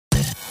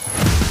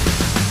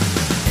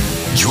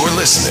You're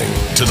listening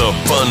to the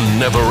Fun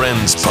Never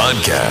Ends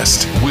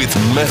podcast with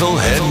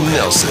Metalhead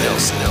Nelson.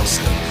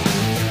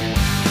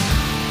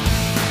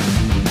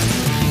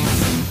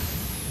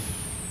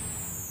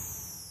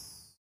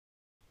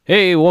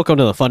 Hey, welcome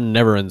to the Fun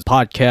Never Ends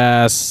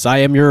podcast. I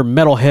am your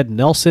Metalhead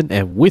Nelson,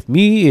 and with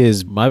me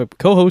is my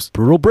co-host,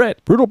 Brutal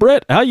Brett. Brutal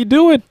Brett, how you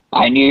doing?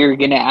 I knew you were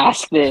going to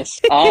ask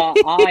this.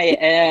 I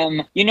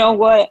am, you know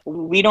what?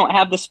 We don't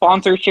have the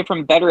sponsorship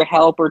from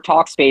BetterHelp or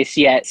Talkspace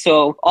yet,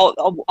 so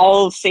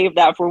I'll save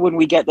that for when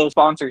we get those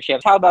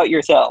sponsorships. How about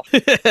yourself?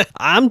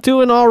 I'm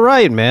doing all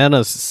right, man.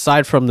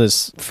 Aside from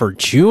this, for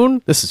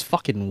June, this is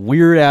fucking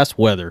weird-ass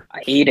weather.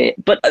 I hate it,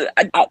 but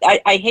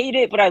I hate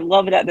it, but I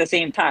love it at the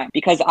same time,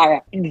 because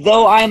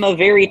though I'm a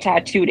very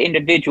tattooed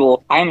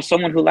individual, I am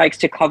someone who likes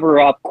to cover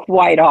up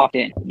quite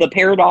often. The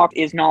paradox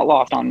is not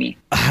lost on me.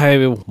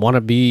 I want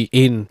to be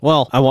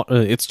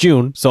it's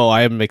June, so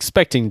I am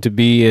expecting to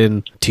be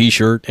in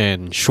t-shirt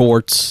and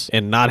shorts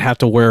and not have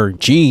to wear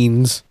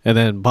jeans and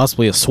then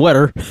possibly a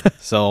sweater.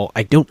 So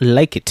I don't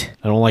like it.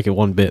 I don't like it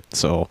one bit.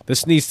 So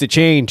this needs to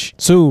change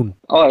soon.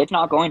 Oh, it's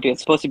not going to.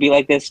 It's supposed to be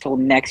like this till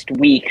next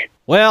week.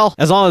 Well,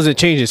 as long as it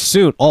changes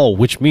soon. Oh,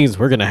 which means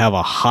we're going to have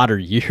a hotter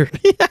year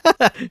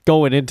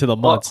going into the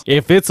months.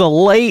 If it's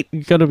late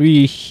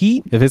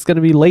heat,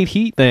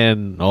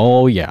 then,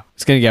 oh yeah,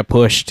 it's going to get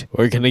pushed.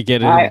 We're going to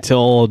get it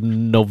until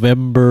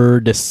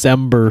November,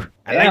 December.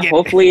 Yeah,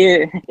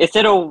 hopefully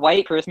instead of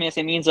white Christmas,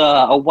 it means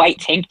a white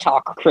tank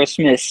top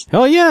Christmas.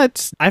 Oh yeah,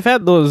 I've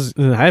had those.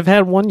 I've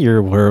had one year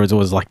where it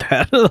was like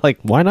that. Like,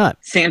 why not?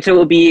 Santa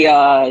will be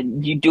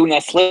doing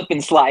a slip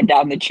and slide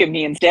down the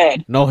chimney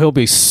instead. No, he'll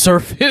be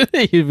surfing.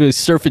 He'll be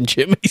surfing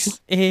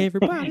chimneys.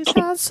 Everybody's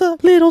gone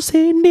surfing. Little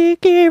Saint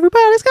Nick,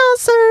 everybody's gone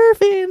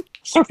surfing.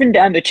 Surfing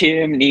down the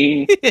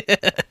chimney.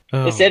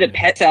 Instead of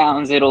pet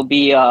sounds, it'll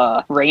be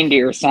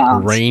reindeer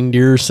sounds.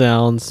 Reindeer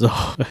sounds.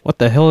 Oh, what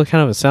the hell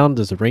kind of a sound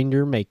does a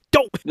reindeer make?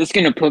 Don't. This is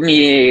gonna put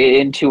me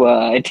into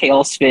a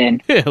tailspin.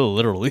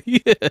 Literally.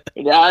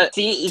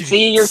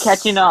 See, you're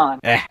catching on.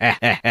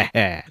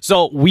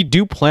 So we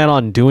do plan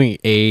on doing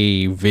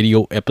a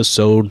video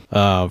episode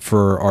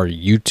for our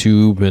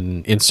YouTube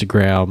and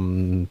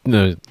Instagram,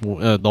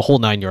 the whole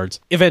 9 yards,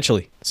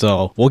 eventually.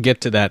 So we'll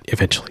get to that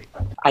eventually.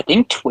 I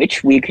think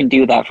Twitch, we can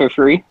do that for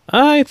free.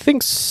 I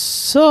think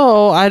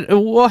so.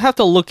 We'll have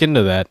to look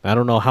into that. I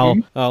don't know how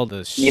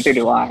Neither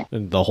do I.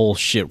 The whole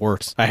shit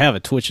works. I have a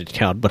Twitch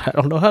account, but I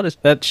don't know how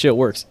that shit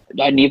works.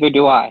 Neither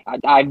do I.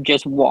 I've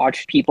just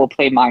watched people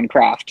play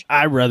Minecraft.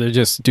 I'd rather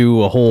just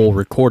do a whole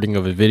recording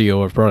of a video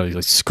or probably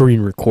like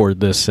screen record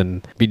this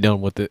and be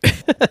done with it.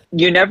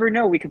 You never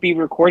know. We could be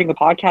recording the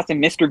podcast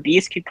and Mr.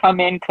 Beast could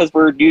come in because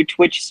we're new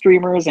Twitch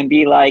streamers and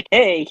be like,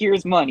 hey,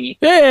 here's money.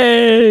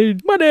 Hey,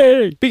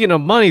 money! Speaking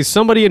of money,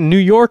 somebody in New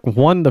York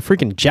won the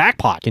freaking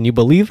jackpot. Can you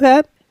believe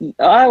that?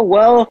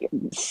 Well,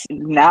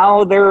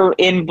 now they're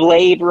in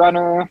Blade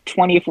Runner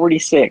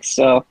 2046,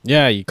 so...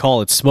 Yeah, you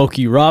call it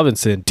Smokey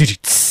Robinson.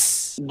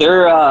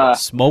 They're,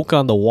 Smoke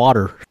on the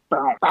water.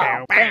 Smoke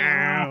on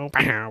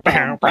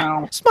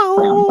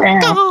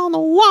the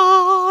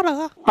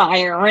water.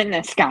 Fire in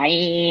the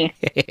sky.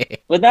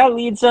 But that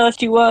leads us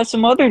to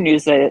some other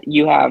news that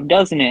you have,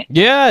 doesn't it?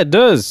 Yeah, it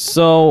does.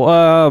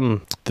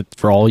 So,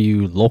 for all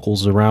you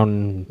locals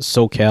around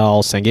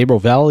SoCal, San Gabriel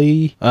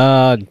Valley,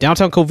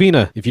 downtown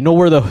Covina, if you know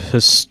where the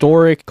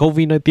historic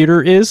Covina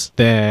Theater is,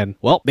 then,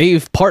 well,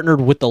 they've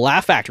partnered with the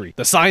Laugh Factory.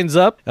 The sign's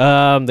up.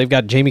 They've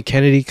got Jamie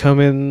Kennedy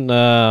coming,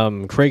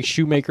 Craig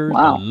Shoemaker,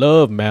 the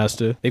Love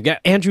Master. They've got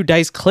Andrew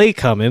Dice Clay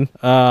coming,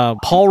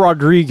 Paul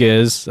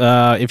Rodriguez.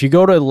 If you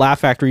go to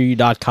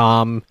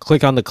laughfactory.com,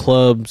 click on the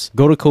clubs,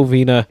 go to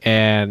Covina,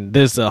 and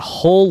there's a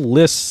whole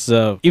list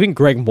of, even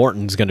Greg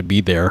Morton's going to be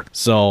there.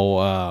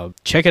 So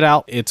check it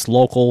out. It's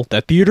local.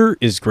 That theater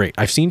is great.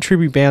 I've seen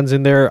tribute bands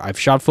in there. I've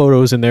shot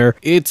photos in there.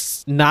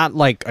 It's not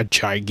like a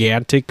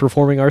gigantic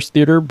performing arts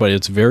theater, but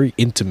it's very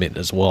intimate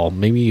as well.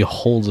 Maybe it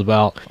holds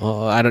about,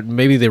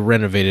 maybe they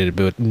renovated it,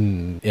 but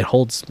it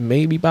holds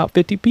maybe about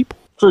 50 people.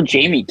 For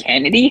Jamie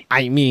Kennedy?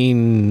 I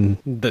mean,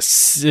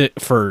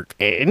 for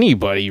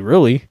anybody,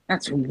 really.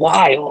 That's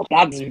wild.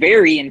 That's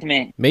very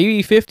intimate.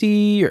 Maybe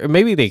 50, or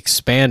maybe they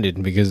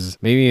expanded because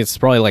maybe it's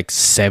probably like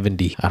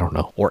 70, I don't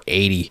know, or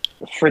 80.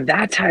 For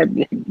that type,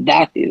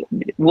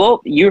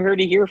 well, you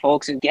heard it here,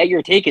 folks. Get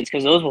your tickets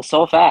because those will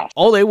sell fast.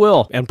 Oh, they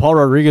will. And Paul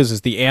Rodriguez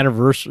is the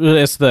anniversary.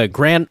 It's the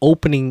grand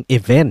opening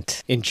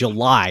event in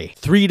July.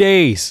 3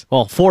 days.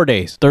 Well, 4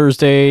 days.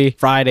 Thursday,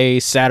 Friday,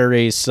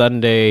 Saturday,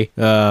 Sunday.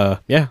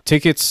 Yeah,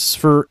 tickets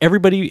for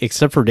everybody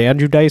except for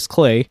Andrew Dice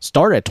Clay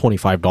start at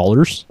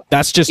 $25.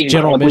 That's just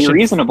general admission.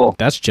 Reasonable.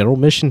 That's general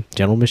admission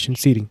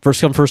seating.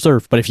 First come, first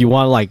serve. But if you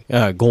want like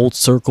Gold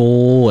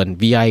Circle and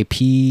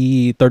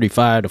VIP,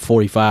 35 to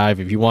 45.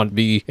 If you want to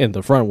be in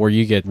the front where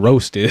you get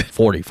roasted,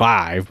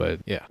 45. But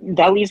yeah.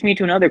 That leads me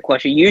to another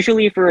question.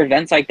 Usually for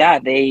events like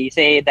that, they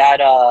say that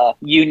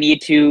you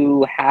need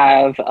to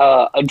have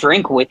a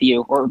drink with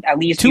you, or at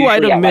least 2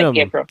 item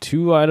minimum. Like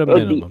 2 item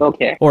minimum.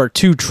 Okay. Or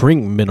 2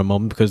 drink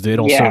minimum because they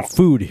don't serve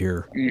food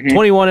here.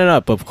 21 and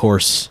up, of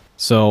course.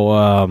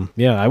 So,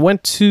 yeah, I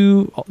went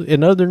to,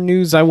 in other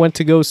news, I went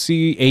to go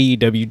see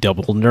AEW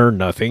Double or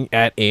Nothing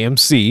at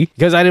AMC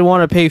because I didn't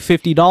want to pay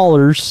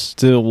 $50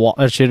 to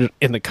watch it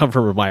in the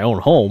comfort of my own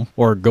home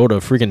or go to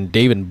freaking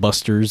Dave and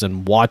Buster's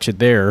and watch it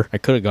there. I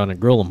could have gone to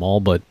Grill 'em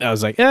All, but I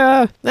was like,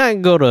 I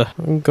can go to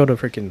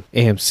freaking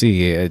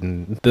AMC,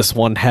 and this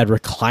one had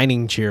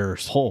reclining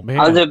chairs. Oh, man.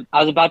 I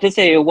was about to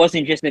say it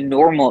wasn't just the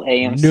normal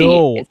AMC.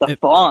 No, it's the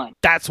fun.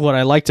 That's what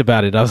I liked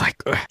about it. I was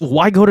like,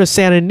 why go to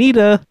Santa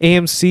Anita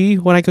AMC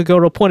when I could go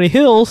to Point of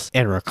Hills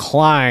and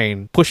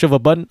recline? Push of a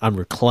button, I'm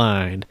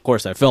reclined. Of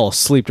course, I fell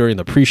asleep during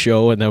the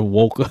pre-show and then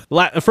woke up.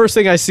 The first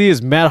thing I see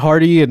is Matt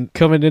Hardy and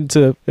coming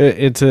into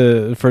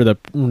for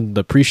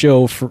the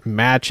pre-show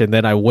match, and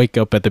then I wake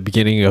up at the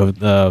beginning of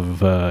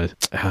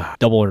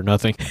Double or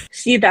Nothing.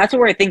 See, that's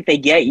where I think they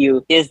get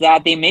you, is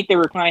that they make the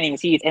reclining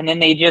seats and then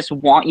they just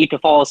want you to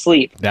fall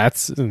asleep.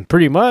 That's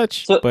pretty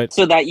much.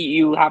 So that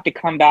you have to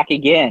come back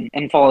again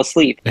and fall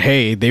asleep.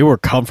 Hey, they were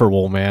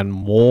comfortable, man.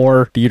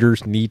 More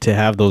theaters need to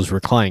have those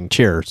reclining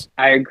chairs.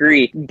 I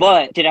agree.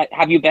 But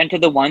have you been to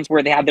the ones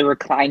where they have the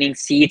reclining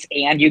seats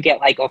and you get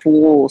like a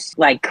full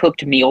like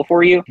cooked meal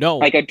for you? No.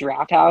 Like a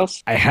draft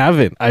house? I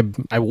haven't.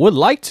 I would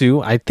like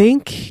to. I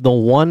think the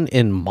one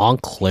in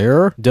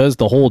Montclair does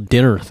the whole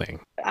dinner thing.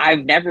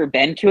 I've never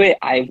been to it.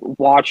 I've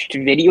watched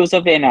videos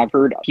of it and I've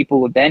heard people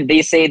who have been.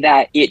 They say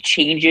that it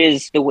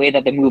changes the way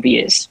that the movie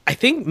is. I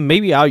think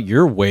maybe out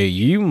your way,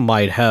 you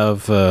might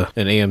have an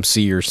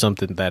AMC or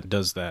something that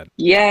does that.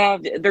 Yeah,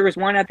 there was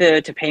one at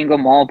the Topanga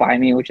Mall by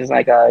me, which is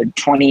like a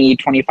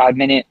 25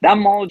 minute. That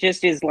mall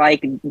just is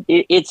like,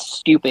 it's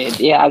stupid.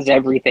 It has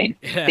everything.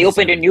 They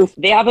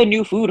have a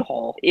new food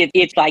hall.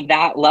 It's like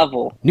that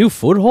level. New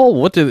food hall?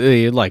 What, did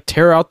they like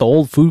tear out the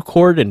old food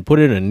court and put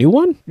in a new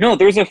one? No,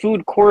 there's a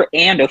food court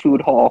and a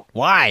food hall.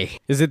 Why?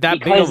 Is it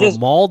that big of a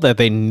mall that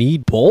they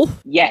need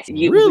both? Yes.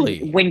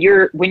 Really? When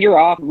you're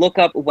off, look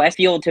up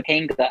Westfield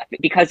Topanga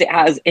because it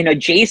has an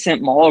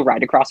adjacent mall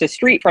right across the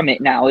street from it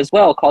now as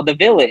well called The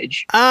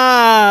Village.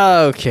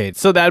 Ah, okay.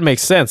 So that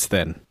makes sense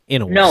then.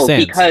 No,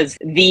 because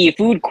the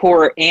food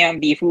court and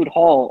the food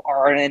hall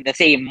are in the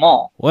same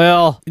mall.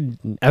 Well,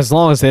 as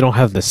long as they don't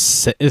have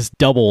it's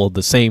double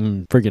the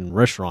same friggin'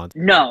 restaurant.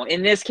 No,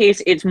 in this case,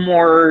 it's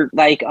more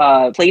like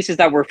places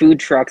that were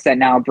food trucks that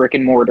now brick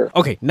and mortar.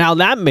 Okay, now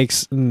that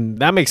makes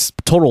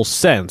total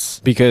sense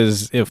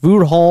because if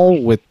food hall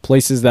with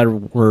places that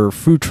were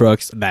food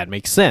trucks, that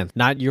makes sense.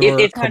 Not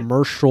your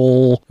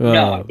commercial.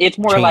 No, it's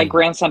more chain. like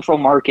Grand Central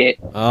Market.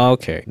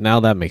 Okay,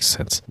 now that makes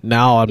sense.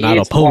 Now I'm not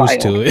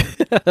opposed to it.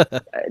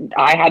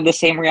 I had the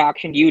same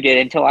reaction you did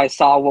until I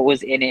saw what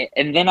was in it.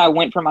 And then I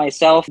went for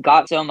myself,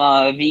 got some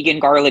vegan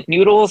garlic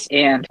noodles,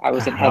 and I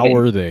was in heaven. How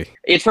were they?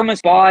 It's from a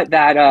spot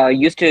that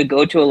used to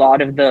go to a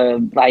lot of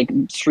the like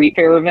street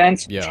fair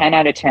events. Yeah. 10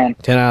 out of 10.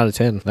 10 out of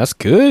 10. That's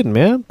good,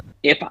 man.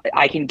 If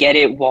I can get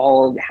it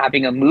while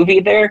having a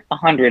movie there,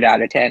 100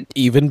 out of 10.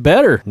 Even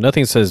better.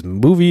 Nothing says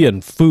movie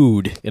and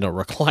food in a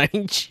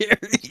reclining chair.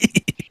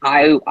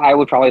 I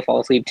would probably fall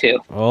asleep too.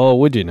 Oh,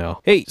 would you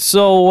know? Hey,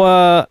 so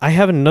I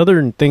have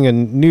another thing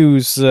in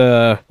news.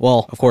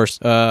 Well, of course,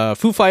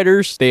 Foo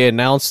Fighters, they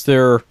announced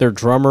their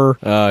drummer.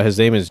 His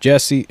name is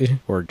Jesse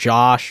or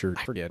Josh or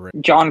I forget.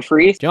 John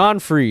Freeze? John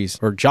Freeze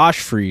or Josh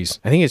Freeze.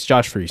 I think it's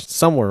Josh Freeze,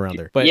 somewhere around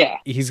there. But yeah,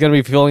 he's going to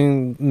be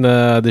filling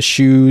the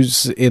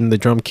shoes in the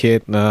drum kit.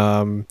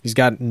 He's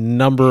got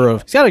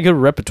a good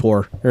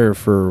repertoire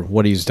for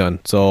what he's done.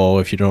 So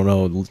if you don't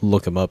know,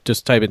 look him up.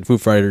 Just type in Foo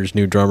Fighters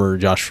new drummer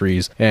Josh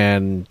Freeze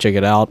and check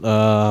it out.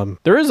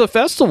 There is a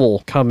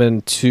festival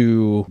coming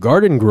to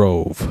Garden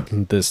Grove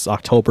this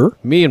October.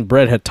 Me and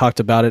Brett had talked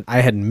about it.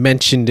 I had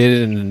mentioned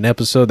it in an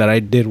episode that I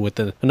did with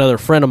another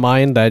friend of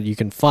mine that you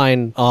can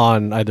find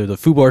on either the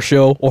Foo Bar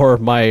show or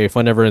my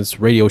Fun Never Ends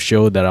radio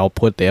show that I'll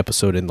put the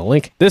episode in the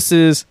link. This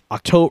is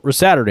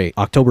Saturday,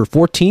 October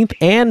 14th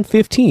and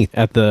 15th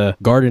at the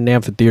Garden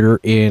Amphitheater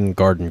in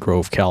Garden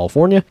Grove,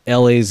 California.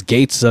 LA's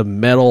Gates of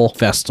Metal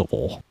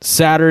Festival.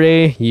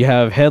 Saturday, you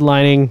have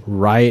headlining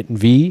Riot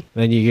V.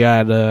 Then you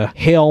got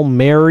Hail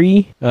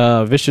Mary,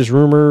 Vicious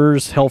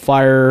Rumors,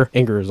 Hellfire,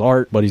 Anger is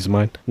Art, buddies of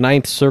mine.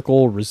 Ninth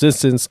Circle,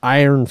 Resistance,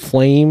 Iron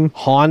Flame,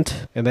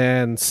 Haunt. And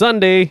then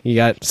Sunday, you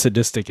got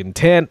Sadistic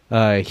Intent,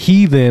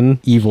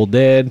 Heathen, Evil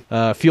Dead,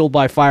 Fueled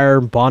by Fire,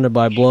 Bonded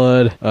by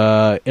Blood,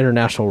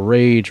 International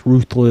Rage,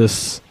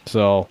 Ruthless.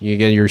 So you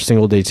get your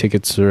single day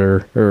tickets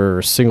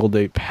or single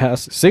day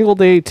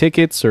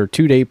tickets or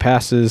 2-day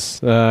passes.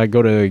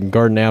 Go to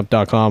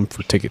gardenamp.com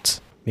for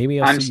tickets.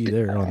 Maybe I'll see you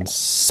there on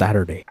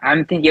Saturday.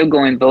 I'm thinking of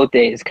going both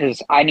days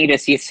because I need to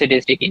see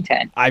Sadistic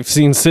Intent. I've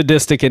seen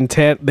Sadistic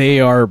Intent. They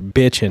are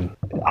bitching.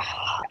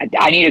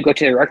 I need to go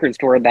to the record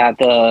store that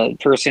the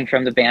person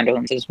from the band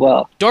owns as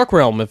well. Dark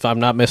Realm, if I'm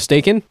not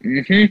mistaken.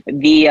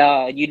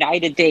 The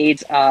United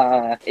States,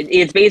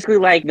 it's basically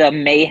like the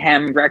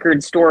Mayhem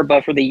record store,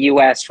 but for the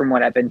U.S., from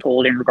what I've been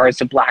told in regards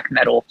to black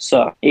metal.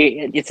 So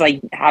it's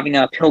like having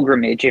a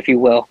pilgrimage, if you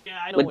will. Yeah,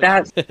 I know. With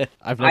that,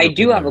 I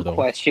do have a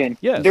question.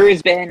 Yes. There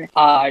has been,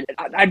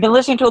 I've been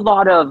listening to a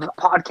lot of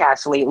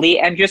podcasts lately,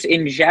 and just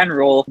in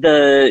general,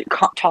 the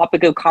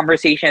topic of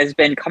conversation has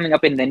been coming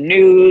up in the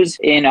news,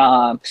 in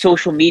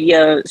social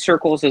media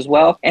circles as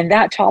well. And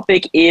that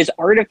topic is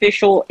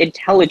artificial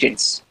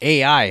intelligence.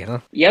 AI, huh?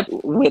 Yep,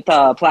 with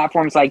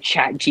platforms like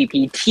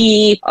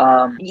ChatGPT,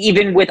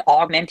 even with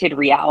augmented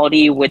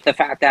reality, with the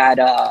fact that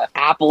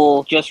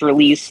Apple just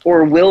released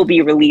or will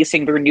be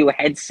releasing their new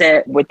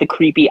headset with the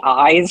creepy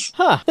eyes.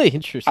 Huh,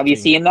 interesting. Have you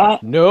seen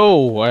that?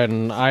 No,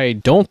 and I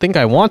don't think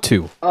I want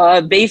to.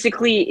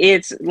 Basically,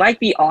 it's like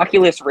the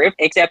Oculus Rift,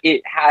 except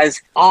it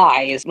has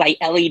eyes, like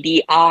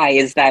LED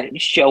eyes that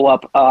show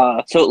up.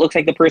 So it looks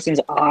like the person's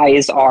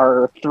eyes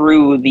are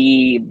through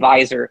the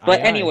visor.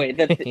 But anyway,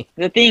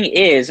 the thing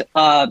is,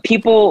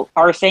 people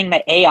are saying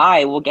that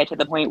AI will get to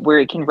the point where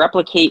it can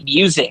replicate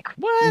music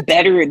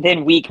better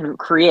than we can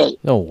create.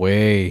 No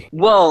way.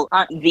 Well,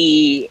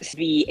 the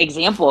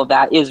example of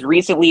that is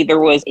recently there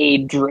was a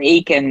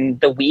Drake and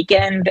The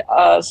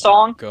Weeknd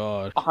song.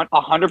 God.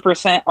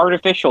 100%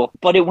 artificial,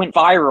 but it went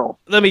viral.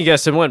 Let me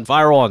guess, it went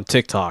viral on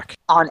TikTok.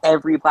 On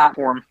every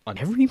platform. On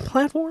every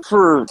platform?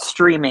 For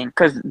streaming,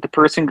 because the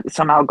person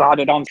somehow got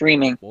it on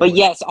streaming. Boy. But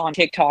yes, on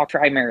TikTok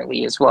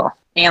primarily as well.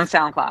 And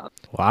SoundCloud.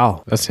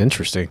 Wow, that's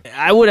interesting.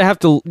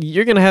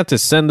 You're going to have to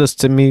send this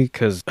to me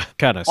because I'm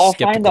kind of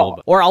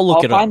skeptical. Or I'll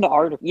look it up. I'll find the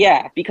article.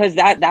 Yeah, because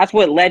that's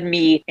what led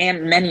me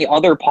and many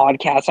other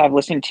podcasts I've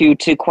listened to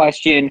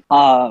question,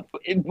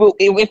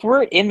 if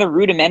we're in the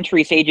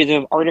rudimentary stages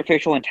of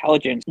artificial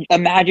intelligence,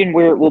 imagine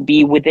where it will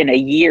be within a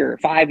year,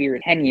 5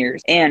 years, 10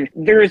 years. And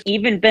there's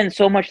even been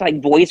so much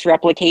like voice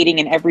replicating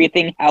and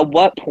everything. At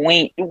what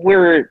point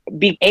where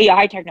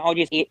AI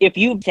technologies, if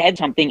you've said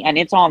something and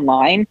it's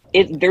online,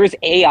 there's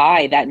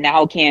AI that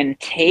now can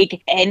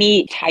take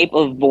any type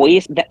of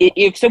voice that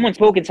if someone's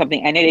spoken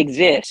something and it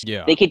exists,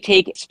 they could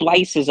take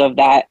splices of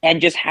that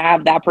and just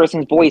have that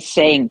person's voice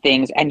saying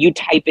things, and you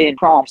type in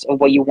prompts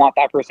of what you want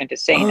that person to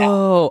say now.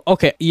 Oh,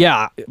 okay.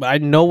 Yeah, I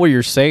know what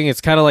you're saying.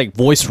 It's kind of like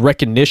voice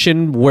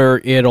recognition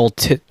where it'll,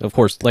 of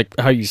course, like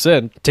how you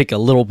said, take a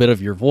little bit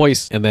of your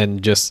voice and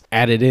then just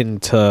add it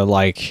into,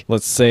 like,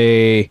 let's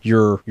say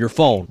your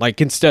phone.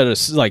 Like instead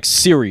of like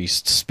Siri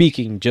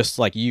speaking just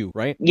like you,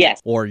 right? Yes.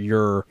 Or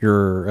your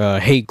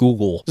Hey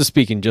Google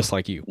speaking just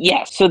like you.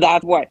 Yes. So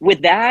that's what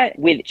with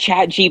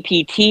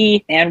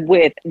ChatGPT and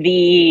with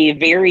the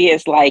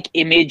various like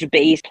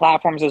image-based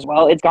platforms as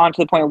well, it's gone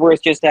to the point where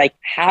it's just like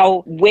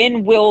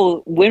when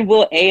will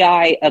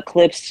AI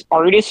eclipse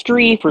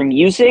artistry for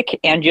music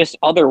and just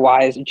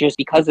otherwise, just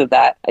because of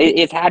that?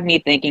 It's had me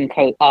thinking,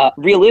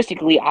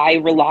 realistically, I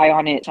rely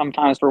on it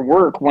sometimes for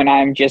work when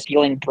I'm just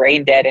feeling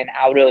brain dead and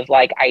out of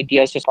like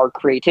ideas to spark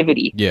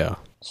creativity. Yeah.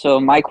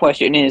 So my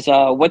question is,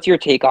 what's your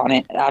take on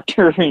it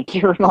after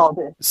hearing all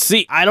this?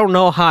 See, I don't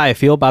know how I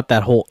feel about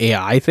that whole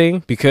AI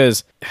thing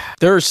because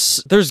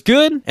there's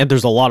good and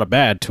there's a lot of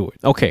bad to it.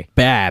 Okay,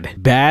 bad.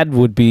 Bad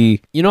would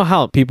be, you know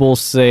how people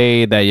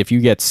say that if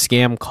you get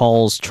scam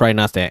calls, try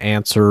not to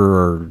answer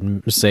or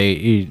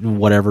say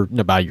whatever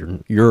about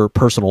your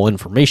personal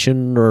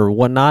information or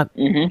whatnot.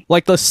 Mm-hmm.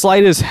 Like the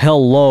slightest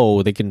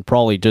hello, they can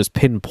probably just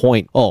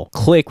pinpoint,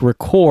 click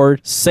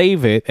record,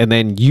 save it, and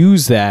then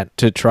use that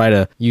to try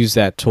to use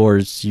that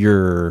towards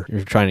you're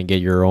trying to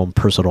get your own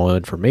personal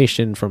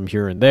information from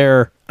here and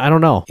there. I don't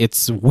know.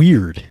 It's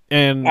weird.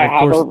 And I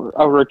have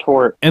a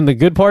retort. And the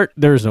good part,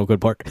 there is no good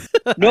part.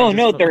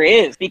 No, there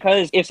is.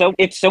 Because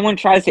if someone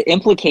tries to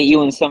implicate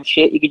you in some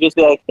shit, you could just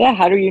be like, yeah,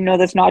 how do you know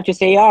that's not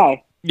just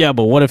AI? Yeah,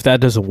 but what if that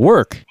doesn't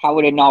work? How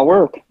would it not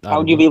work? How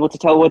would you be able to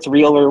tell what's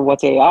real or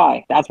what's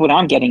AI? That's what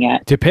I'm getting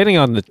at. Depending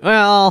on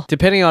how,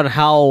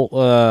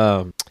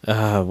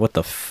 what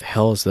the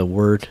hell is the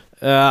word?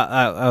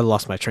 I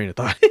lost my train of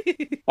thought.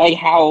 Like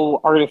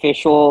how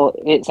artificial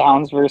it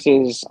sounds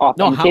versus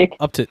authentic?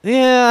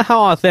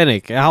 How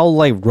authentic. How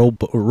like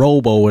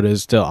robo it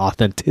is to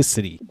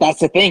authenticity.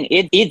 That's the thing.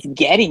 It's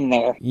getting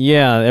there.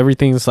 Yeah,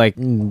 everything's like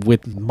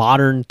with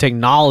modern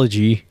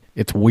technology.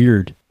 It's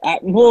weird.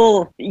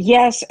 Well,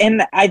 yes,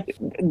 and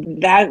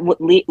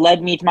that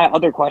led me to my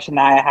other question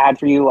that I had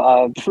for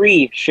you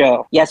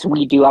pre-show. Yes,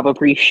 we do have a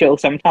pre-show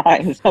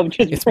sometimes.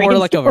 It's more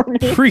like a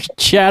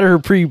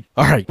pre-chatter,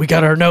 all right, we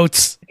got our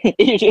notes.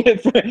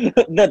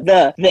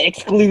 the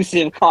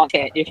exclusive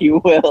content, if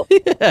you will.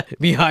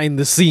 Behind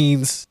the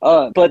scenes.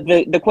 But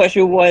the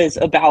question was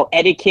about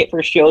etiquette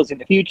for shows in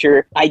the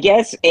future. I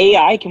guess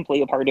AI can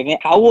play a part of it.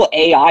 How will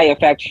AI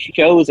affect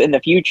shows in the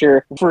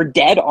future for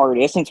dead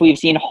artists, since we've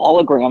seen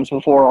holograms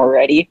before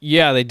already?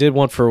 Yeah, they did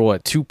one for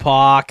what?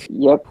 Tupac?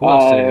 Yep. Who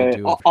else did they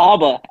do?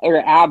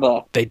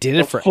 ABBA. They did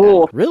it for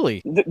full.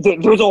 Really?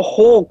 There's a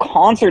whole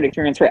concert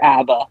experience for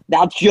ABBA.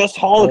 That's just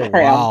hologram.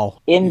 Oh, wow.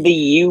 In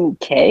the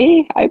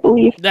UK, I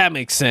believe. That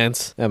makes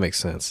sense.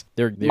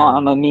 They're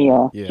Mamma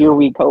mia, Yeah. here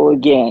we go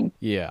again.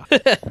 Yeah.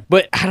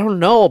 But I don't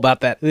know about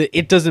that.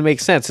 It doesn't make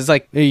sense. It's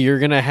like you're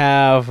going to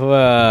have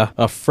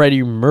a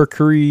Freddie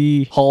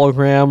Mercury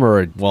hologram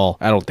well,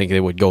 I don't think they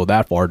would go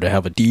that far to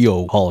have a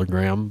Dio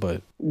hologram,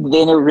 but...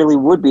 Then it really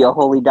would be a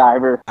holy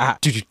diver.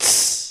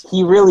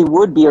 He really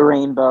would be a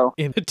rainbow.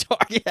 In the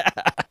dark, yeah.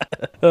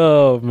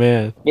 Oh,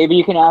 man. Maybe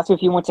you can ask if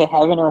he went to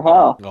heaven or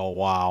hell. Oh,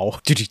 wow.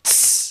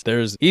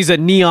 He's a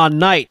neon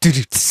knight.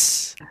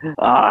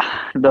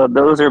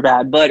 Those are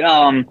bad. But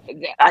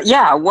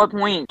yeah, at what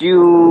point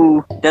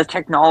does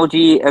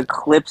technology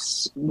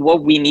eclipse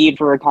what we need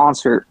for a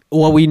concert?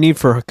 What we need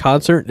for a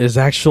concert is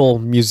actual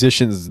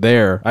musicians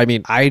there. I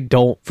mean, I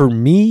don't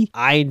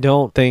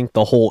think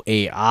the whole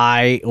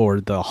AI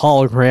or the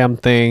hologram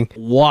thing,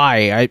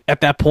 why? At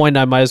that point,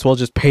 I might as well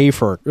just pay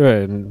for it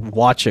and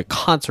watch a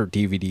concert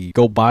DVD.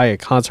 Go buy a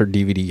concert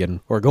DVD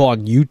or go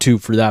on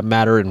YouTube for that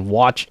matter and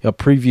watch a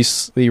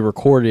previously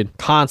recorded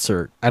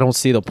concert. I don't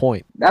see the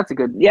point. That's a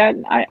good, yeah,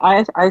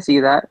 I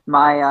see that.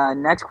 My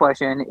next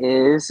question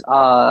is,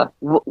 at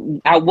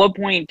what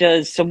point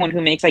does someone who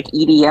makes like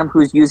EDM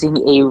who's using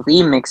a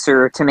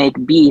remixer to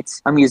make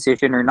beats a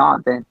musician or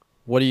not then?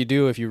 What do you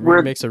do if you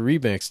remix a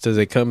remix? Does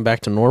it come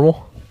back to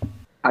normal?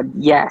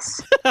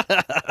 Yes.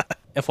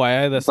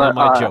 FYI, that's not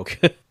my joke.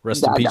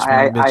 Rest in peace,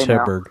 Mitch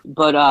Hedberg.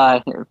 But,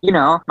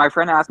 my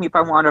friend asked me if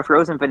I wanted a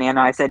frozen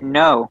banana. I said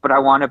no, but I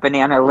want a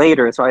banana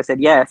later, so I said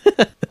yes.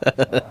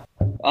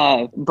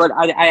 But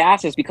I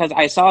asked this because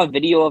I saw a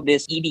video of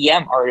this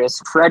EDM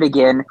artist,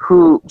 Fredigan,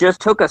 who just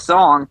took a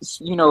song,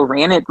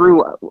 ran it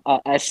through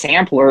a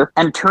sampler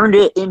and turned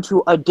it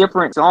into a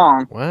different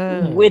song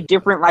with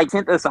different like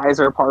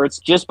synthesizer parts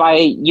just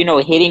by,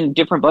 hitting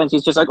different buttons.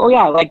 He's just like, oh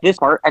yeah, I like this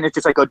part. And it's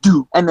just like a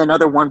do. And then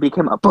another one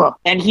became a buh.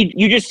 And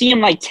you just see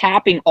him like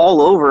tapping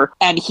all over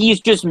and he's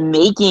just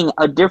making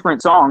a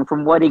different song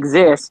from what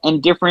exists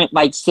and different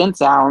like synth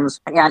sounds.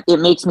 And it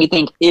makes me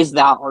think, is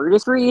that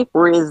artistry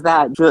or is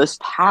that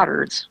just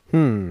patterns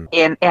and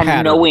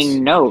patterns.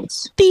 Knowing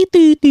notes?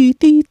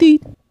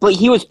 But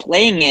he was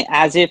playing it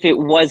as if it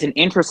was an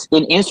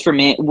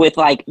instrument with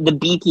like the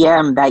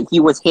BPM that he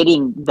was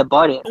hitting the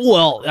button.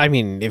 Well, I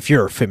mean, if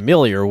you're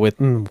familiar with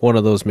one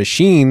of those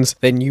machines,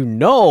 then you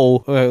know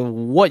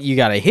what you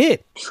gotta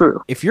hit.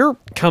 True. If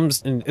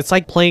it's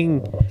like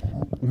playing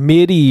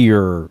MIDI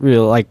or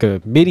like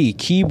a MIDI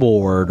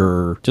keyboard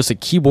or just a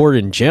keyboard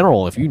in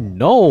general. If you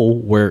know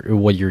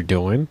what you're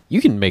doing,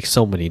 you can make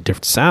so many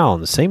different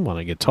sounds. Same on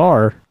a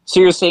guitar. So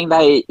you're saying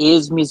that it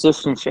is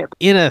musicianship?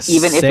 In a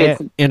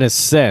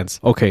sense.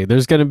 Okay,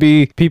 there's going to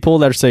be people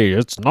that say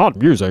it's not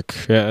music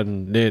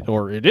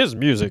or it is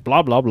music,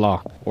 blah, blah,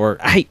 blah. Or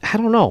I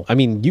don't know. I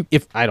mean,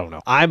 I don't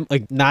know. I'm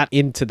like not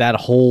into that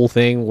whole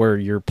thing where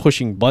you're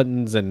pushing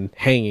buttons and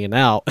hanging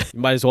out. You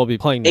might as well be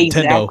playing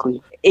Nintendo.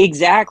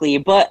 Exactly.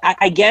 But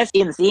I guess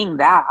in seeing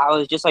that, I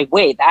was just like,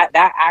 wait, that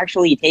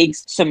actually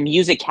takes some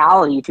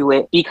musicality to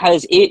it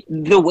because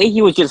the way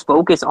he was just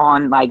focused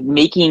on like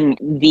making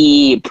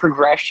the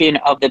progression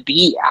of the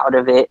beat out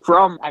of it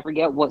from, I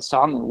forget what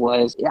song it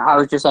was. I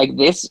was just like,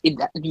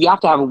 you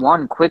have to have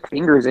one, quick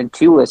fingers, and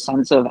two, a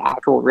sense of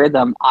actual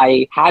rhythm.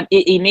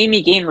 It made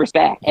me gain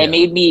respect. Yeah. It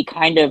made me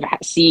kind of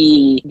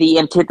see the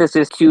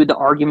antithesis to the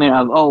argument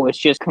of, oh, it's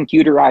just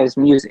computerized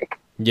music.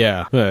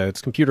 Yeah,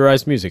 it's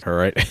computerized music, all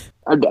right.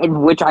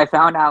 Which I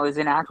found out is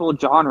an actual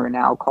genre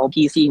now called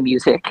PC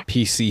music.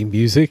 PC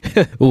music?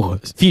 Ooh,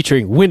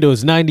 featuring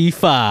Windows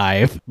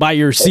 95. Buy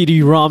your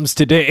CD-ROMs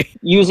today.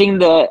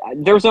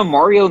 There's a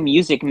Mario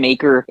music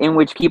maker in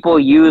which people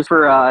use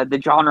for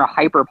the genre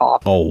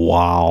hyperpop. Oh,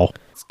 wow.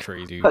 It's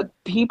crazy. But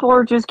people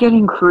are just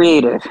getting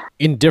creative.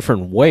 In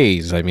different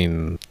ways. I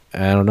mean,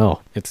 I don't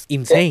know. It's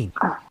insane.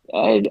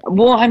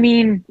 Well, I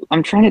mean,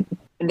 I'm trying to...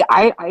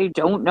 I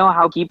don't know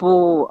how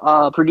people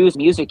produce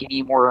music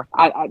anymore.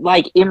 I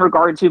like in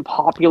regard to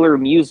popular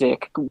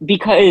music,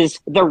 because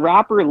the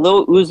rapper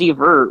Lil Uzi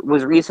Vert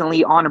was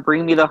recently on a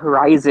Bring Me the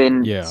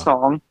Horizon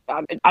song.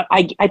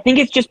 I think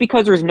it's just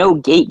because there's no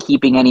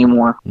gatekeeping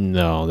anymore.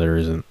 No, there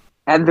isn't.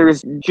 And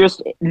there's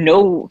just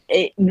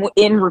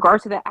in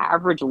regards to the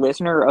average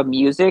listener of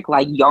music,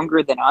 like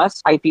younger than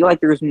us, I feel like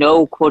there's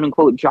no quote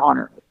unquote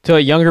genre. To a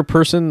younger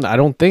person, I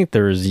don't think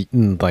there's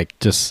like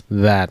just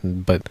that,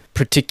 but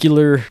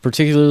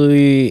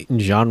particularly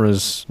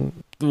genres.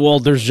 Well,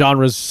 there's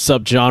genres,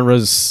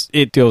 subgenres.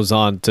 It goes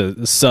on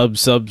to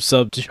sub-genres.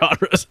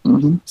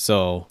 Mm-hmm.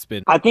 So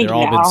they're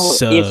all been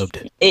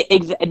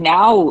subbed.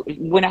 Now,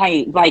 when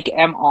I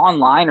am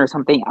online or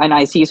something, and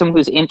I see someone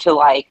who's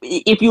into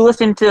if you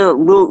listen to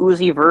Lil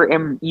Uzi Vert,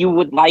 and you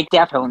would like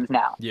Deftones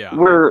now. Yeah.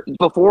 Where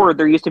before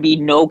there used to be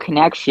no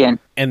connection.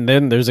 And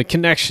then there's a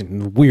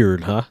connection.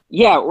 Weird, huh?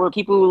 Yeah, or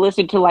people who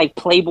listen to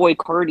Playboy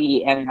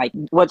Cardi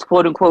and what's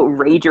quote unquote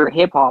rager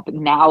hip hop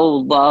now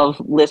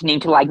love listening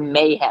to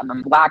Mayhem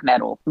and black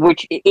metal,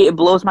 which it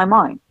blows my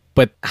mind.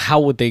 But how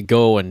would they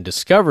go and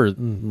discover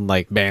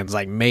like bands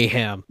like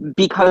Mayhem?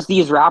 Because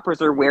these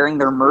rappers are wearing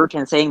their merch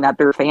and saying that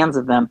they're fans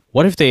of them.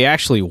 What if they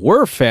actually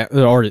were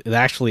or they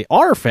actually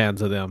are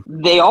fans of them?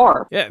 They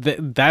are. Yeah,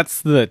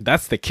 that's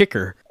the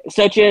kicker.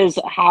 Such as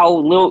how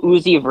Lil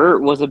Uzi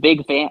Vert was a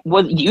big fan,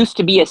 used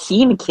to be a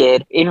scene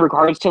kid in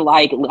regards to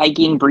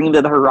liking Bring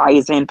to the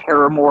Horizon,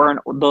 Paramore, and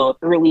the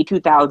early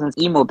 2000s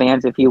emo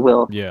bands, if you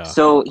will. Yeah.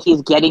 So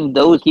he's getting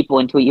those people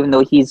into it, even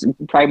though he's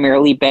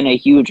primarily been a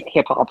huge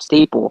hip hop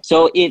staple.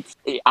 So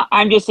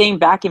I'm just saying,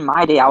 back in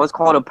my day, I was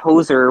called a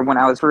poser when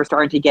I was first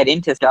starting to get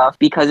into stuff,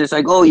 because it's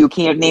like, oh, you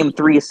can't name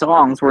 3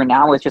 songs, where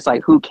now it's just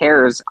like, who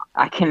cares?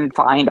 I can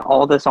find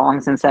all the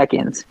songs in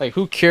seconds. Like,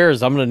 who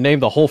cares? I'm gonna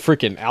name the whole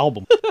freaking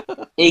album.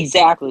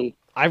 Exactly.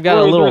 I've got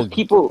a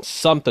little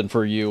something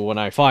for you when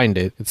I find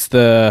it. It's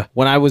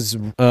when I was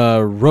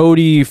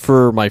roadie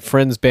for my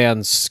friend's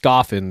band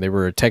Scoffin. They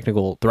were a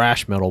technical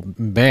thrash metal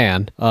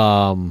band,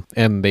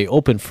 and they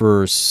opened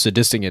for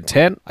Sadistic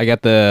Intent. I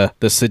got the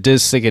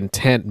Sadistic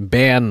Intent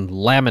band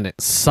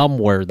laminate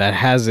somewhere that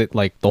has it,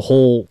 like the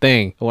whole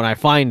thing. When I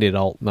find it,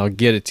 I'll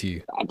get it to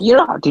you. You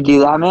don't have to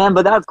do that, man,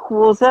 but that's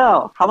cool as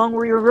hell. How long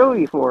were you a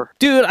roadie for?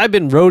 Dude, I've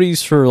been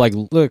roadies for like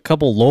a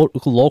couple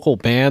local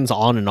bands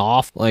on and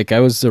off. Like, I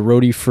was a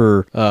roadie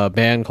for a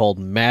band called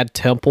Mad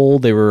Temple.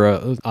 They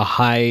were a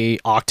high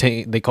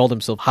octane, they called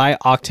themselves high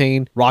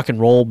octane rock and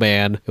roll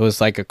band. It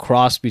was like a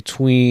cross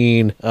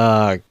between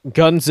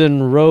Guns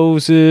N'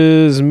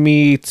 Roses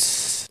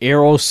meets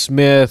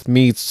Aerosmith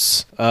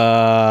meets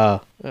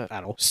I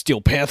don't know,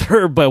 Steel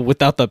Panther, but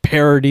without the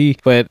parody.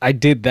 But I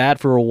did that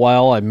for a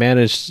while. I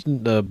managed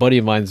a buddy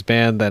of mine's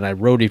band that I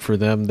roadied for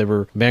them. They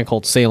were a band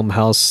called Salem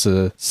House,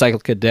 a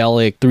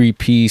psychedelic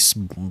 3-piece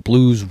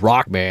blues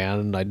rock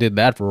band. I did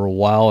that for a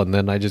while, and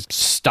then I just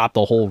stopped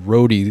the whole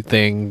roadie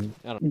thing.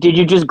 Did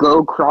you just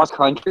go cross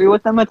country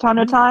with them a ton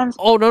of times?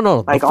 Oh,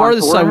 no. Like, the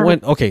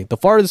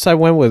farthest I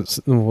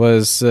went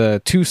was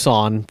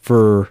Tucson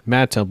for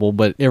Mad Temple,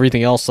 but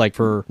everything else,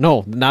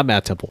 not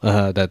Mad Temple.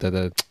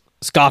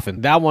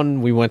 Scoffin. That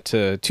one, we went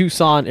to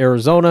Tucson,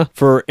 Arizona.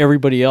 For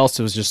everybody else,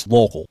 it was just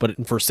local.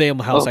 But for Salem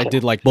House, okay, I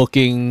did like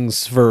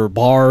bookings for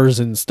bars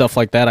and stuff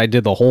like that. I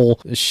did the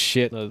whole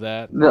shit of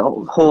that. The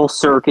whole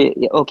circuit.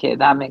 Okay,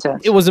 that makes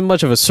sense. It wasn't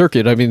much of a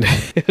circuit. I mean,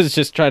 it was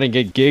just trying to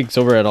get gigs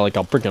over at like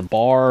a freaking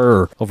bar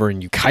or over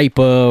in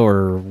Yucaipa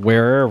or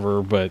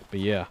wherever. But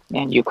yeah.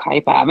 Man,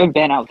 Yucaipa, I haven't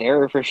been out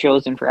there for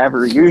shows in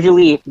forever.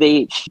 Usually,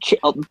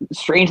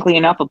 strangely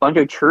enough, a bunch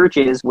of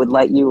churches would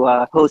let you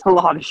host a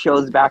lot of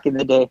shows back in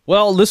the day.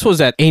 Well, this was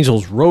at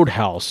Angel's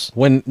Roadhouse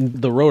when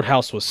the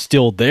Roadhouse was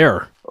still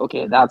there.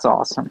 Okay, that's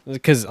awesome.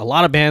 Because a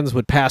lot of bands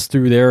would pass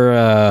through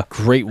there,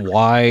 Great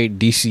White,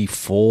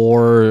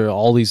 DC4,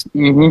 all these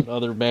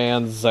other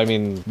bands. I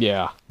mean,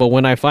 yeah. But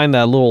when I find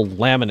that little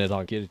laminate,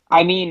 I'll get it.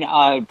 I mean,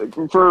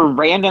 for a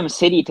random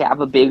city to have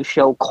a big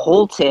show,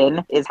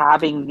 Colton is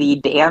having the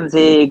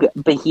Danzig,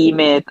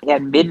 Behemoth,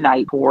 and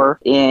Midnight tour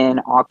in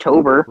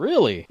October.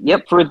 Really?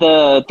 Yep, for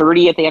the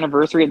 30th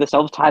anniversary of the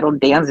self-titled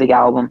Danzig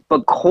album.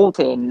 But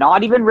Colton,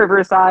 not even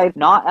Riverside,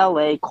 not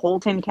LA,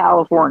 Colton,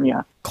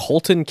 California.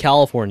 Colton,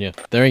 California.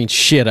 There ain't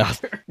shit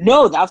out there.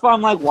 No, that's why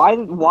I'm like,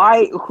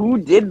 why, who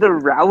did the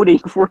routing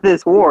for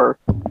this tour?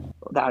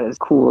 That is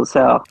cool as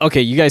hell.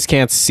 Okay, you guys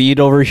can't see it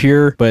over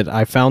here, but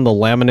I found the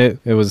laminate.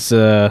 It was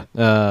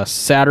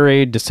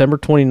Saturday, December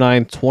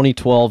 29th,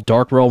 2012,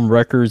 Dark Realm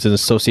Records in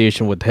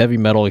association with Heavy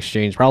Metal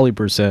Exchange proudly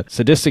present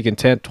Sadistic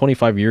Intent,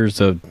 25 years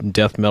of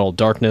death metal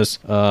darkness.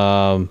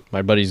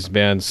 My buddy's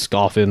band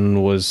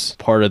Scoffin was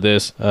part of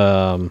this.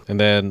 And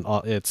then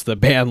it's the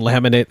band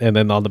laminate, and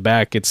then on the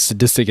back it's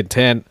Sadistic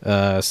Intent,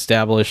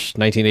 established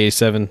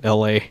 1987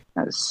 LA.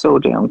 That's so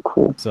damn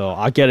cool. So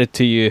I'll get it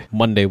to you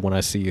Monday when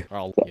I see you.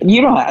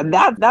 You don't have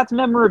that. That's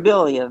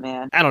memorabilia,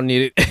 man. I don't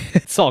need it.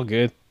 It's all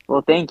good.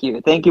 Well, thank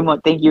you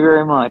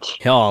very much.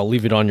 Hell, I'll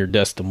leave it on your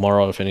desk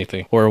tomorrow, if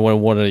anything, or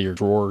in one of your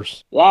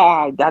drawers.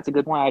 Yeah, that's a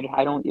good point.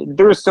 I don't.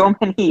 There's so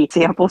many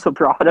samples of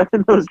product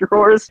in those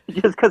drawers.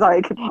 Just because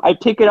I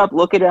pick it up,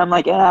 look at it, I'm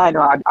like, I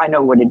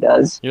know what it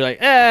does. You're like,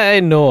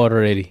 I know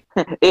already.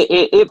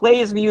 It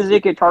plays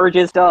music. It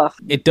charges stuff.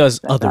 It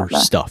does other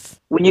stuff.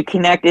 When you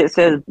connect it, it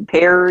says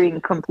pairing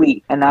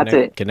complete, and that's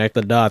it. Connect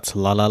the dots.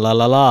 La la la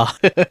la la.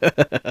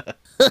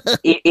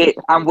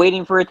 I'm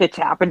waiting for it to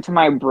tap into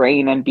my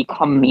brain and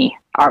become me.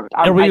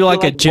 It'll be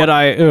like a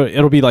Jedi.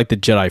 It'll be like the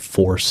Jedi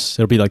Force.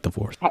 It'll be like the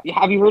Force.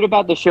 Have you heard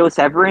about the show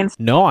Severance?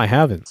 No, I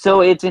haven't. So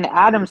it's an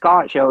Adam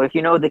Scott show, if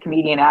you know the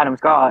comedian Adam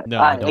Scott.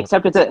 No, I don't.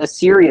 Except it's a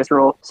serious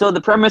role. So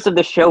the premise of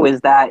the show is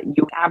that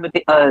you have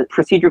a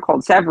procedure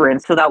called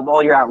severance, so that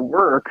while you're at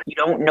work, you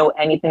don't know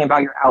anything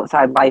about your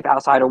outside life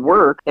outside of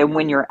work. And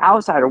when you're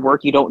outside of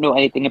work, you don't know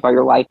anything about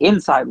your life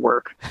inside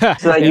work.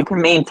 So that you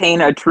can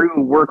maintain a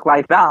true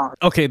work-life balance.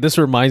 Okay, this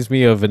reminds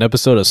me of an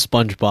episode of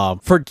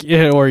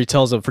SpongeBob. Where he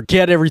tells him, forget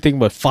had everything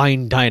but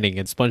fine dining,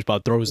 and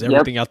SpongeBob throws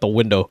everything out the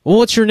window. Well,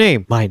 what's your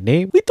name? My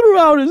name? We threw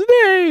out his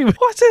name.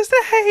 What's his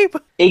name?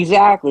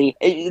 Exactly.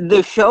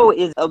 The show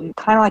is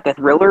kind of like a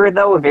thriller,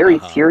 though, very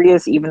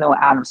serious, even though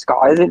Adam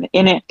Scott isn't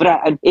in it.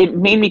 But it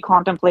made me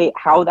contemplate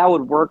how that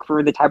would work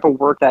for the type of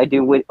work that I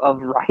do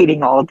of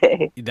writing all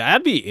day.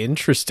 That'd be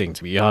interesting,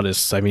 to be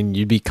honest. I mean,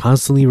 you'd be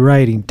constantly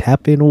writing,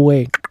 tapping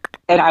away.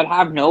 And I'd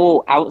have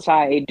no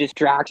outside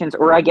distractions,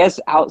 or I guess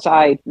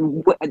outside.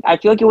 I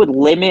feel like it would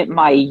limit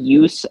my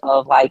use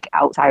of like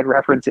outside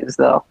references,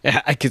 though.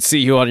 Yeah, I could see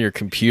you on your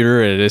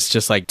computer, and it's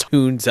just like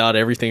tunes out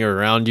everything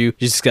around you.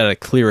 You just got a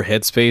clear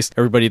headspace.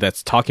 Everybody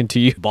that's talking to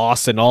you,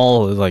 boss and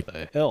all, is like,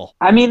 the hell.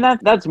 I mean,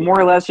 that's more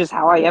or less just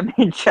how I am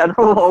in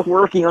general while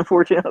working,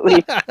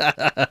 unfortunately.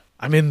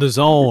 I'm in the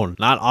zone,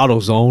 not auto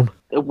zone.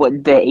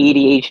 What, the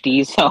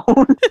ADHD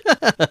zone?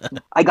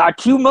 I got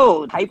 2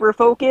 modes: hyper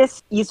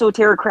focus,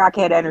 esoteric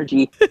crackhead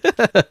energy.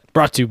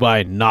 Brought to you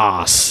by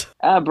NOS.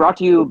 Brought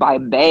to you by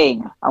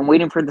Bang. I'm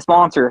waiting for the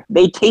sponsor.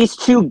 They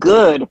taste too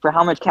good for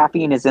how much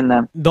caffeine is in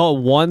them. The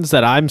ones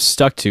that I'm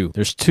stuck to,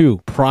 there's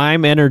 2: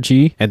 Prime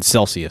Energy and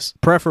Celsius.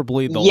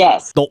 Preferably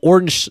the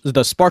orange,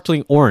 the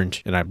sparkling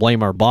orange. And I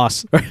blame our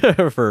boss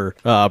for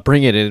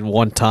bringing it in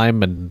one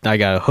time, and I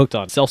got hooked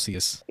on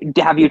Celsius.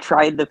 Have you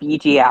tried the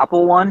Fiji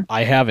apple one?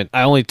 I haven't.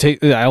 I only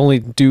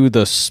do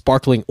the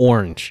sparkling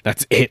orange.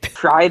 That's it.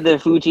 Try the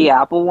Fuji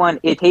apple one.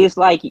 It tastes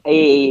like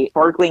a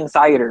sparkling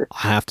cider.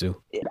 I have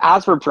to.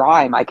 As for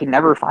Prime, I can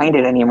never find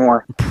it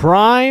anymore.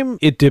 Prime,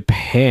 it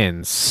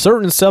depends.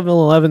 Certain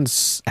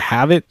 7-Elevens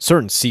have it.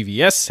 Certain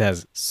CVS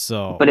has it.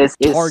 So, but it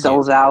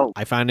sells out.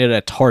 I find it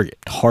at Target.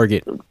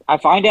 I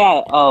find it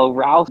at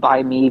Ralph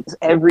by me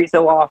every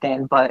so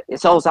often, but it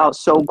sells out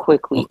so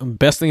quickly.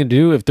 Best thing to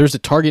do, if there's a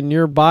Target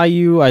nearby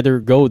you, either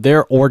go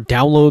there or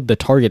download the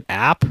Target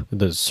app,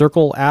 the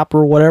Circle app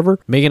or whatever,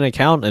 make an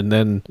account, and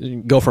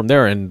then go from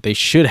there. And they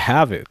should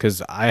have it,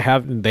 because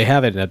they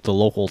have it at the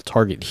local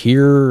Target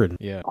here. And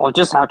yeah, I'll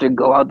just have to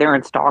go out there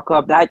and stock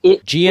up.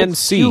 GNC,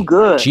 it's too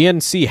good.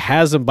 GNC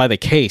has them by the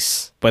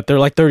case, but they're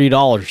like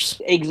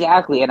 $30.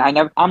 Exactly, and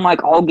I'm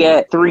like, I'll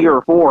get 3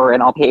 or 4,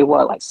 and I'll pay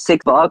what, like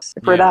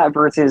 $6 for that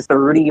versus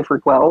 30 for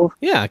 12.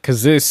 Yeah,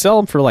 because they sell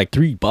them for like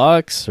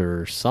 $3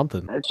 or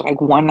something. It's like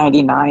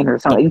 $1.99 or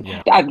something.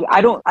 Yeah.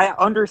 I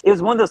understand. It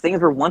was one of those things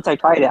where once I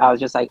tried it, I was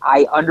just like,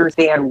 I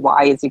understand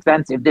why it's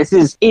expensive.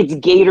 It's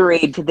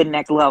Gatorade to the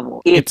next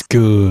level. It's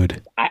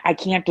good. I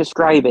can't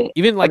describe it.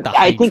 Even like the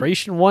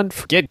hydration one,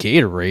 forget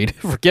Gatorade,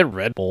 forget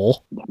Red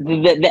Bull.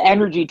 The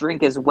energy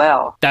drink as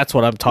well. That's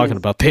what I'm talking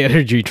about. The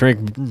energy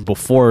drink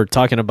before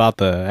talking about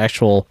the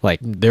actual, like,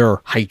 their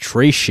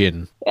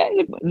hydration.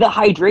 The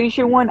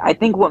hydration one, I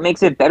think what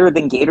makes it better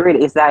than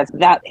Gatorade is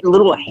that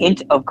little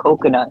hint of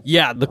coconut.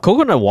 Yeah, the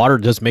coconut water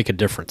does make a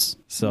difference.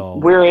 So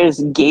whereas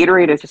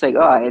Gatorade is just like,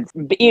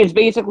 it's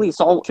basically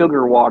salt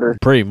sugar water.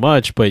 Pretty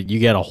much, but you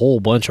get a whole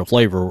bunch of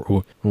flavor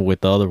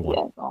with the other one.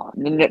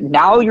 Yeah.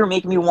 Now you're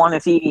making me want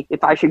to see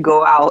if I should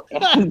go out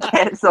and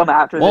get some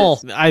after this. Well,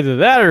 either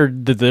that or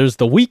there's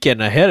the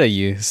weekend ahead of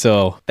you,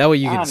 so that way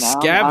you can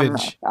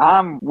scavenge.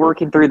 I'm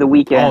working through the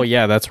weekend. Oh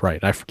yeah, that's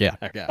right. I forget.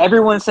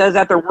 Everyone says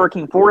that they're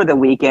working for the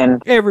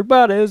weekend.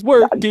 Everybody's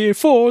working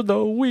for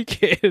the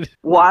weekend.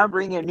 Well, I'm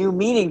bringing a new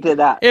meaning to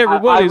that.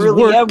 Everybody's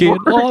working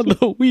on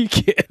the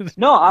weekend.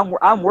 No,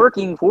 I'm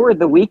working for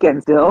the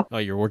weekend still. Oh,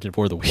 you're working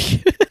for the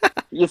weekend.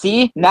 You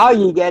see? Now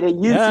you get it.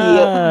 You see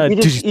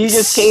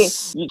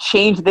it. You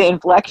changed the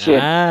inflection.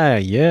 Ah,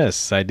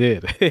 yes, I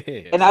did.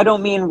 And I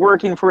don't mean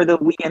working for the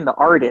weekend, the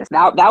artist.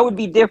 Now that would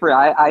be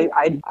different.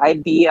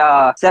 I'd be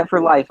set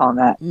for life on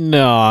that.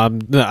 No,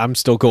 I'm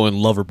still going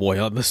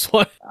Loverboy on this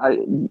one.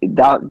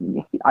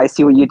 I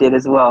see what you did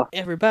as well.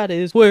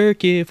 Everybody's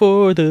working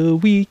for the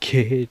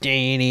weekend.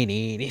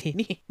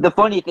 The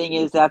funny thing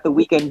is that The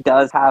Weeknd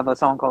does have a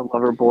song called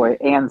Loverboy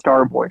and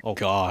Starboy. Oh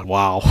God,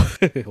 wow.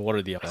 What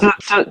are the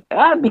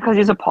because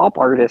he's a pop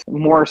artist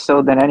more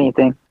so than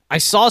anything. I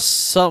saw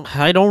some,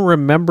 I don't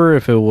remember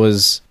if it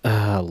was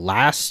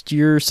last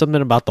year, something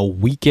about The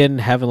Weeknd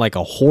having like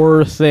a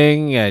horror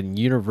thing at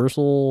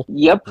Universal.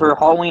 Yep, for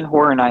Halloween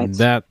Horror Nights.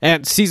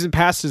 And season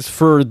passes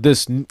for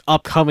this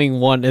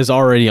upcoming one is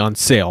already on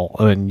sale,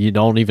 and you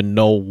don't even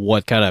know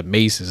what kind of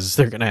mazes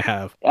they're going to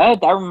have. That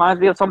reminds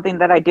me of something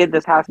that I did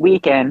this past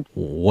weekend.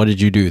 What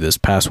did you do this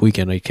past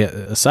weekend,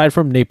 aside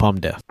from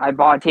Napalm Death? I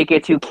bought a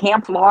ticket to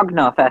Camp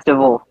Logna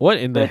Festival. What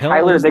in the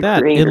hell is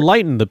that?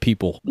 Enlighten the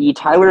people. The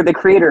Tyler, the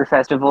Creator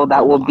Festival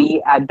that will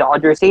be at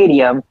Dodger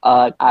Stadium.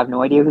 I have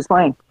no idea who's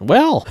playing.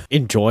 Well,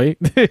 enjoy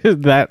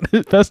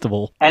that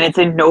festival. And it's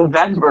in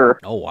November.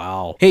 Oh,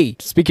 wow. Hey,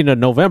 speaking of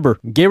November,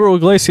 Gabriel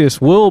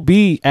Iglesias will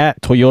be at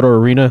Toyota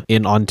Arena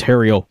in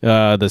Ontario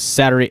the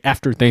Saturday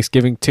after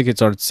Thanksgiving. Tickets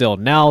are on sale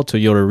now,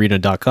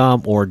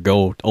 toyotaarena.com, or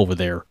go over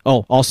there.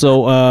 Oh,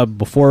 also,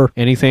 before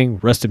anything,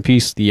 rest in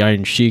peace, the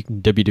Iron Sheik,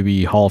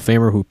 WWE Hall of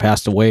Famer, who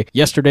passed away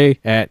yesterday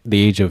at the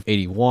age of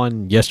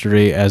 81.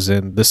 Yesterday, as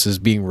in this is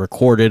being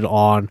recorded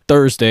on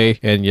Thursday,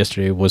 and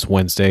yesterday was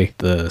Wednesday,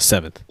 the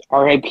 7th.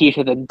 R.I.P.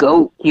 to the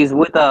GOAT. He's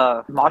with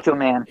Macho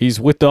Man. He's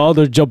with the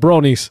other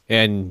jabronis,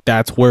 and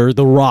that's where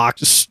The Rock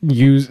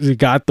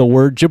got the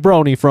word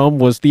jabroni from,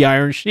 was the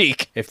Iron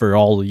Sheik. If for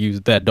all of you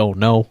that don't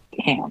know.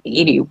 Damn,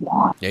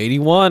 81.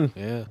 81.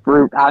 Yeah.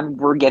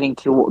 We're getting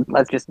too.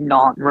 Let's just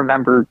not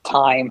remember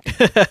time.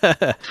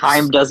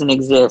 Time doesn't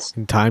exist.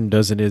 Time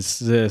doesn't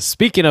exist.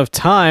 Speaking of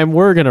time,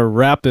 we're gonna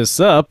wrap this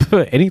up.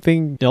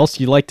 Anything else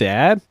you'd like to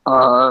add?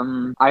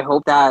 I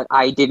hope that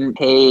I didn't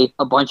pay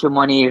a bunch of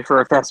money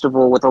for a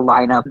festival with a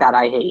lineup that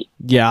I hate.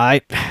 Yeah,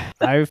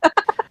 I've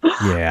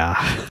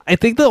yeah. I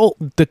think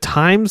the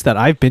times that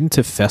I've been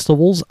to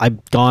festivals,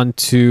 I've gone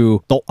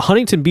to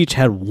Huntington Beach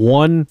had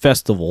one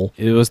festival.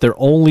 It was their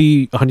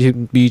only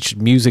Huntington Beach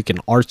Music and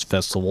Arts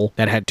Festival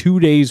that had 2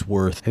 days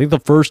worth. I think the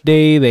first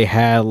day they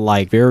had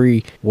like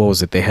what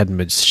was it? They had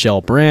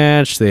Michelle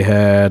Branch. They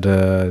had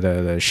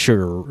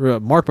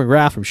Mark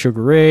McGrath from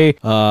Sugar Ray.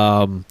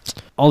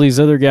 All these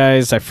other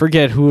guys, I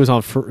forget who was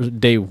on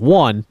day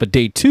one, but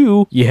day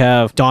two, you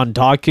have Don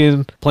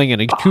Dawkins playing an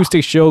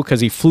acoustic show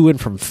because he flew in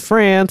from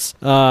France.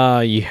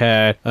 You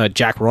had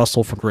Jack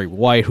Russell from Great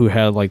White, who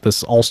had like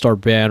this all-star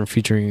band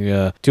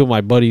featuring two of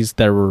my buddies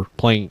that were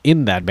playing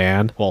in that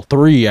band. Well,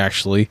 three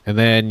actually. And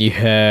then you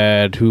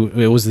had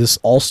it was this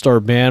all-star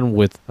band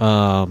with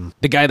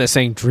the guy that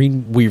sang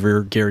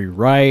Dreamweaver, Gary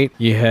Wright.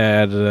 You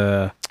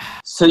had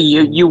so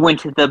you went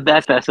to the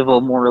best festival,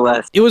 more or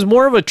less. It was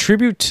more of a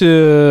tribute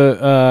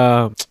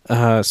to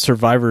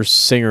Survivor's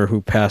singer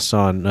who passed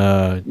on.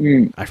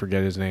 I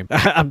forget his name.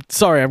 I'm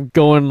sorry, I'm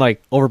going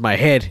like over my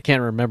head.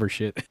 Can't remember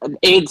shit.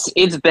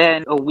 It's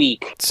been a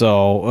week.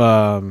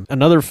 So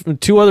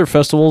two other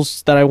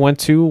festivals that I went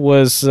to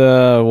was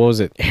what was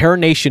it? Hair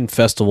Nation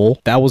Festival.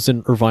 That was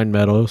in Irvine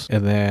Meadows,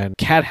 and then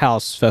Cat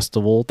House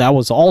Festival. That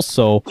was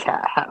also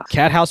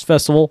Cat House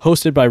Festival,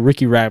 hosted by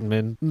Ricky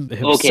Ratman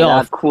himself. Okay,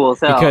 that's cool.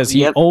 So, because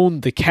he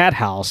owned the Cat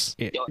House.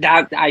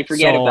 I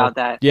forget about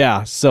that.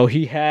 Yeah, so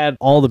he had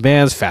all the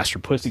bands. Faster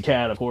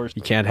Pussycat, of course.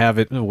 You can't have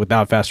it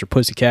without Faster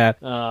Pussycat.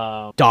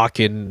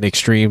 Dawkins,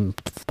 Extreme,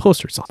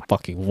 posters on the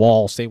fucking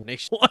wall. Same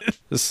nationwide.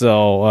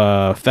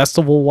 So,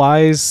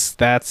 festival-wise,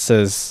 that's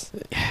as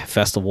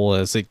festival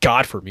as it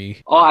got for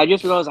me. Oh, I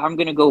just realized I'm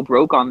gonna go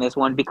broke on this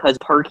one because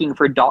parking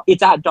for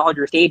it's at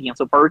Dodger Stadium.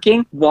 So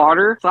parking,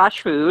 water /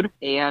 food,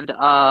 and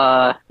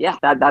yeah,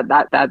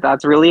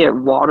 that's really it.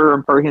 Water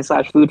and parking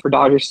 / food for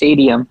Dodger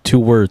Stadium. 2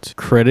 words: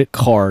 credit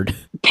card.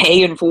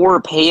 Paying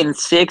 4, paying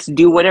 6,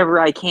 do whatever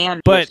I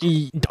can. But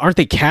aren't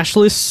they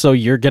cashless? So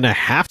you're gonna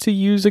have to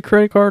use a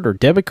credit card or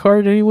debit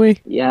card anyway.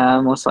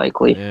 Yeah, most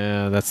likely.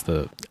 Yeah,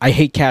 I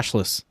hate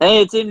cashless.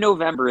 Hey, it's in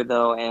November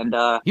though, and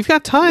you've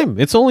got time.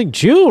 It's only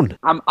June.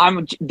 I'm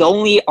the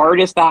only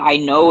artist that I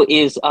know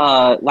is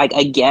like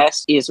a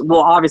guest is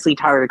obviously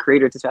Tyler the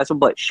Creator at this festival,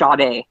 but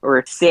Sade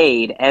or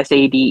Sade,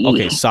 Sade.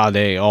 Okay,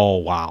 Sade. Oh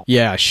wow,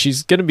 yeah,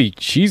 she's gonna be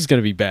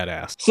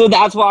badass. So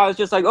that's why I was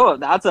just like, oh,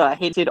 that's a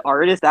hated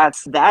artist.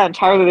 That's that and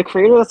Tyler the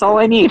Creator. That's all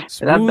I need.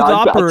 Smooth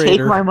operator.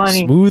 Take my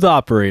money. Smooth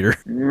operator.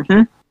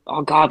 Mm-hmm.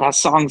 Oh god, that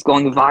song's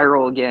going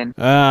viral again.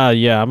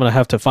 Yeah, I'm gonna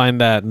have to find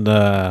that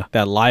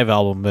that live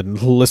album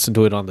and listen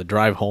to it on the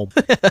drive home.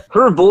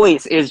 Her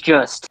voice is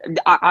just.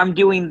 I'm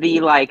doing the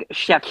like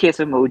chef kiss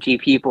emoji,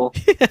 people.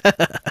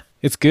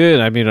 It's good.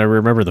 I mean, I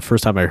remember the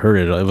first time I heard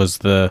it. It was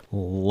the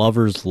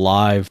Lovers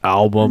Live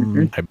album.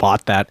 Mm-hmm. I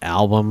bought that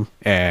album,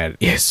 and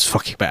it's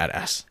fucking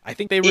badass. I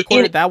think they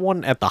recorded that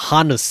one at the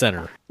Honda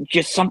Center.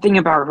 Just something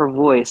about her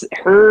voice.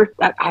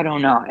 I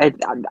don't know.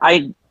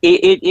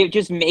 It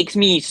just makes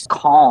me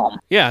calm.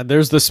 Yeah,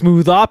 there's the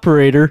smooth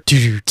operator.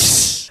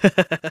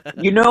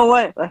 You know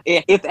what?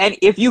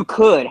 If you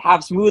could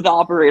have Smooth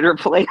Operator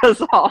play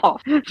us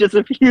off just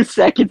a few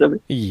seconds of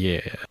it.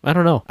 Yeah, I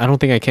don't know. I don't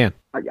think I can.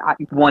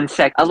 1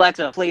 sec.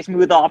 Alexa, play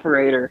Smooth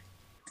Operator.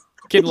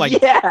 Can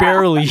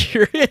barely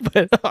hear it,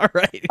 but all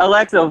right.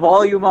 Alexa,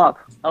 volume up.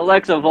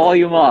 Alexa,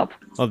 volume up.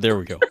 Oh, there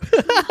we go.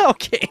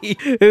 Okay,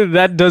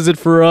 that does it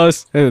for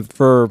us.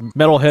 For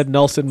Metalhead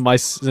Nelson,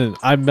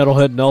 I'm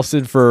Metalhead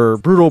Nelson. For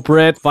Brutal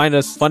Brett, find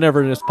us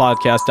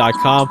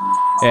funeverness.podcast.com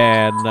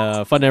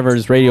and Fun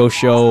Everness Radio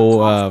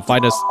Show.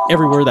 Find us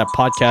everywhere that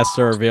podcasts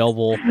are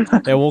available.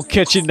 And we'll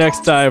catch you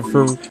next time.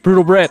 For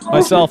Brutal Brett,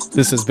 myself,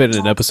 this has been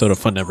an episode of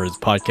Fun Everness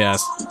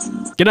Podcast.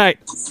 Good night.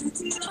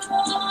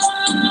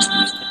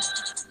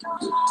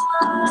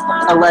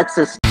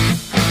 Alexis.